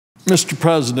Mr.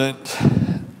 President,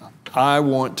 I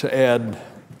want to add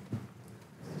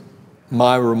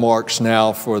my remarks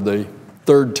now for the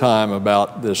third time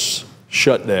about this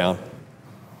shutdown.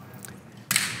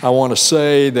 I want to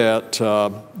say that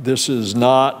this is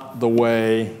not the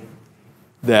way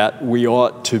that we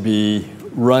ought to be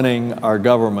running our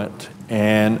government,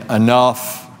 and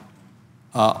enough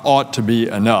ought to be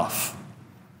enough.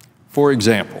 For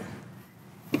example,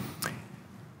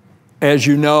 as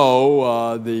you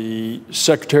know, the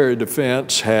Secretary of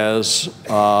Defense has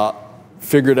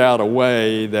figured out a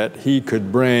way that he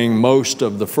could bring most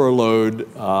of the furloughed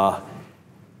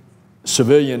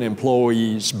civilian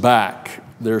employees back.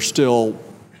 There's still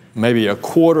maybe a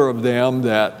quarter of them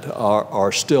that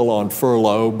are still on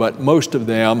furlough, but most of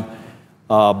them,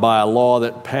 by a law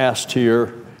that passed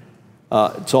here,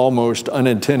 it's almost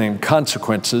unintended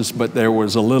consequences, but there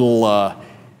was a little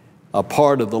a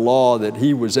part of the law that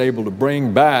he was able to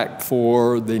bring back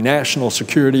for the national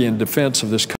security and defense of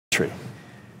this country.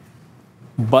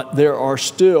 But there are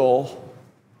still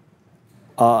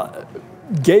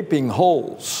gaping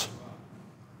holes.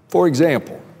 For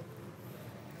example,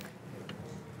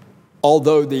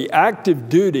 although the active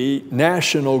duty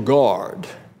National Guard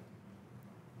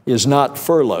is not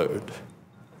furloughed,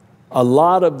 a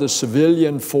lot of the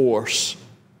civilian force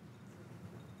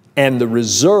and the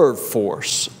reserve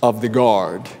force of the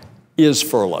Guard is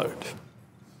furloughed.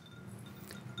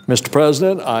 Mr.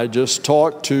 President, I just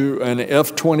talked to an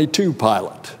F-22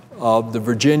 pilot of the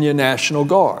Virginia National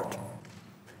Guard.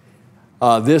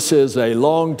 This is a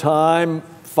long-time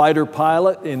fighter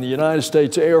pilot in the United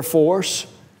States Air Force.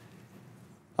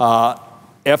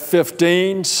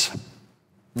 F-15s,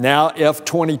 now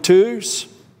F-22s.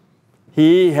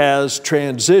 He has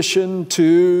transitioned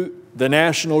to the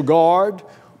National Guard,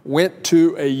 went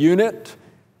to a unit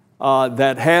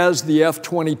that has the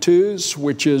F-22s,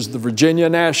 which is the Virginia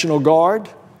National Guard.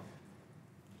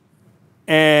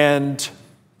 And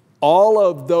all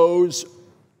of those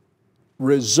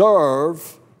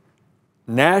reserve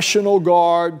National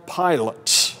Guard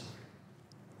pilots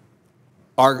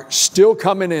are still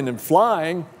coming in and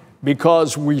flying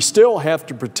because we still have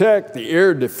to protect the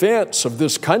air defense of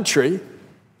this country.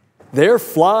 They're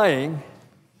flying,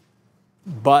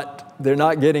 but they're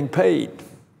not getting paid.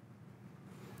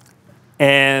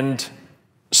 And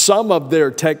some of their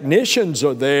technicians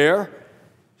are there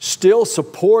still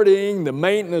supporting the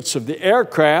maintenance of the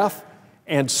aircraft,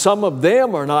 and some of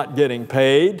them are not getting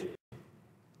paid.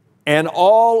 And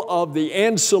all of the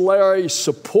ancillary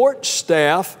support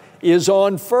staff is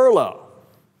on furlough.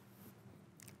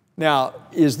 Now,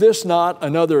 is this not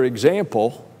another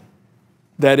example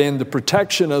that in the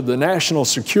protection of the national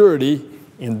security,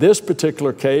 in this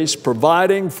particular case,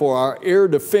 providing for our air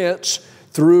defense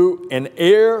through an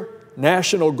Air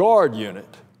National Guard unit,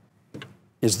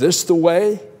 is this the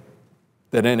way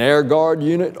that an Air Guard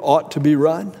unit ought to be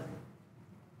run?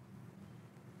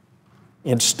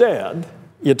 Instead,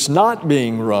 it's not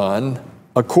being run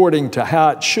according to how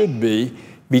it should be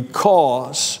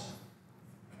because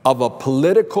of a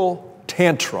political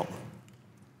tantrum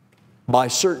by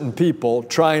certain people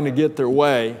trying to get their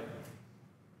way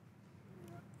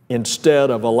instead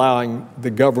of allowing the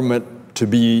government to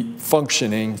be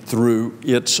functioning through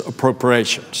its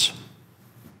appropriations.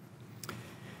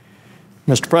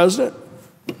 Mr. President,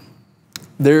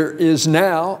 there is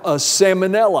now a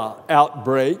salmonella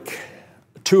outbreak,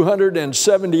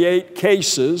 278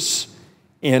 cases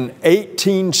in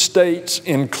 18 states,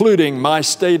 including my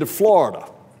state of Florida.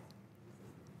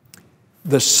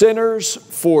 The Centers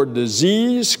for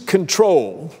Disease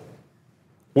Control,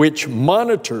 which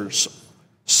monitors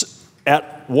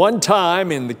at one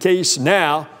time, in the case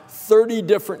now, 30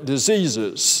 different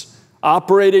diseases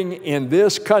operating in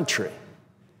this country,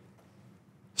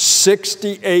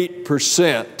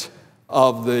 68%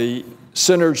 of the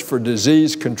Centers for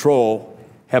Disease Control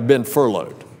have been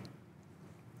furloughed.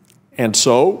 And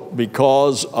so,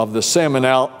 because of the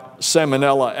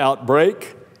salmonella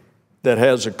outbreak that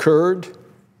has occurred,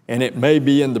 and it may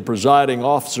be in the presiding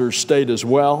officer's state as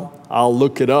well, I'll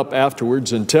look it up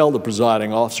afterwards and tell the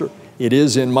presiding officer, it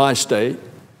is in my state.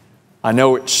 I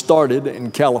know it started in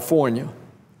California,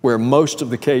 where most of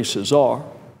the cases are.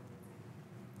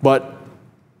 But,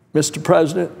 Mr.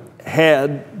 President,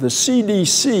 had the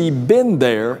CDC been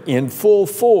there in full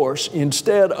force,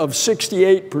 instead of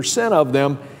 68% of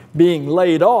them being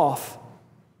laid off,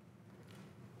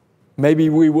 maybe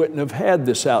we wouldn't have had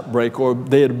this outbreak, or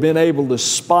they'd have been able to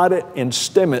spot it and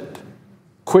stem it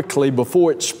quickly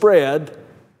before it spread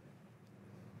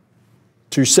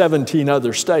to 17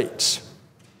 other states.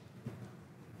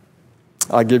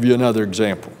 I'll give you another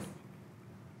example.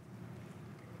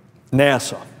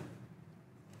 NASA.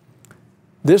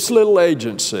 This little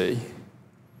agency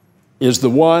is the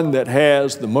one that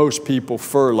has the most people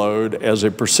furloughed as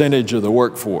a percentage of the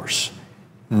workforce.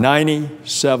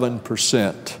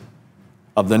 97%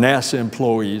 of the NASA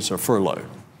employees are furloughed.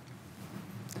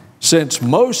 Since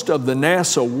most of the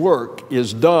NASA work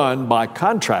is done by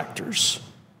contractors,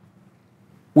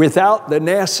 without the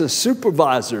NASA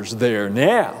supervisors there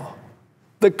now,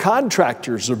 the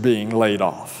contractors are being laid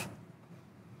off.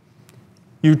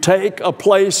 You take a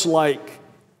place like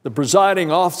the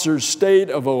presiding officer's state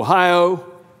of Ohio,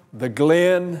 the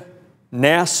Glenn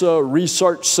NASA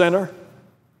Research Center.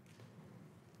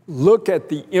 Look at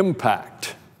the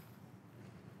impact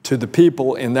to the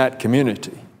people in that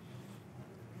community.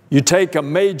 You take a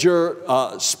major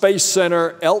space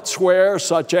center elsewhere,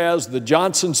 such as the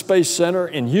Johnson Space Center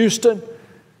in Houston,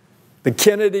 the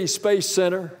Kennedy Space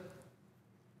Center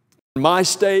in my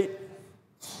state.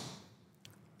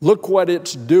 Look what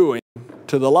it's doing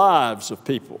to the lives of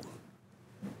people.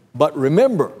 But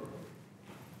remember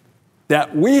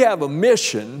that we have a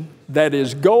mission that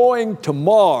is going to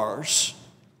Mars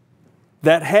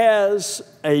that has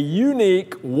a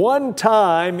unique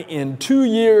one-time in 2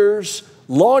 years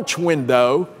launch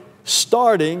window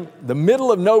starting the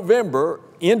middle of November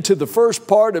into the first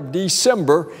part of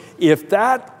December. If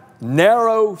that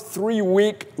narrow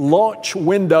 3-week launch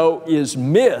window is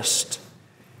missed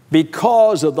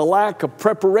because of the lack of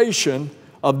preparation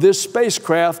of this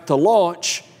spacecraft to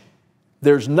launch,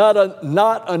 there's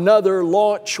not another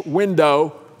launch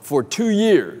window for 2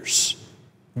 years.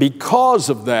 Because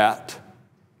of that,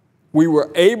 we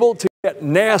were able to get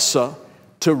NASA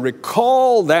to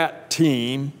recall that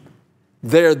team.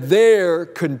 They're there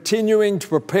continuing to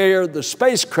prepare the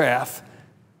spacecraft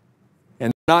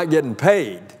and not getting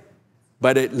paid,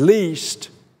 but at least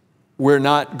we're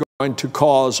not going to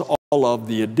cause all of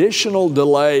the additional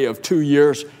delay of 2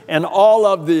 years and all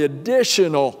of the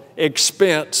additional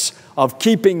expense of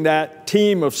keeping that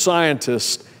team of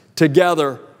scientists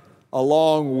together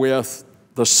along with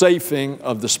the safing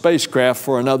of the spacecraft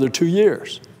for another 2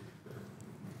 years.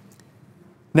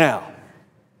 Now,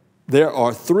 there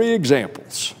are 3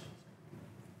 examples.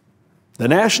 The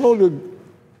National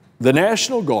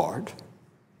Guard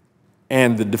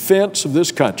and the defense of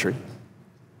this country,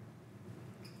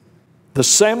 the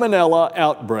salmonella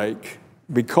outbreak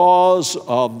because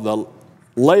of the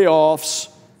layoffs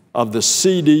of the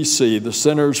CDC, the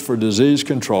Centers for Disease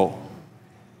Control,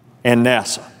 and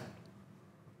NASA.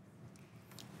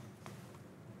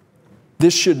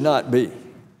 This should not be.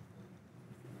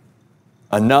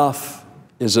 Enough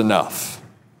is enough.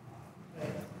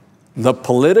 The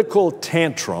political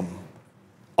tantrum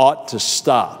ought to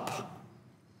stop.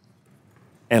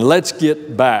 And let's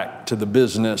get back to the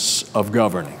business of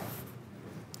governing.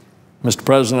 Mr.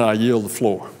 President, I yield the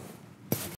floor.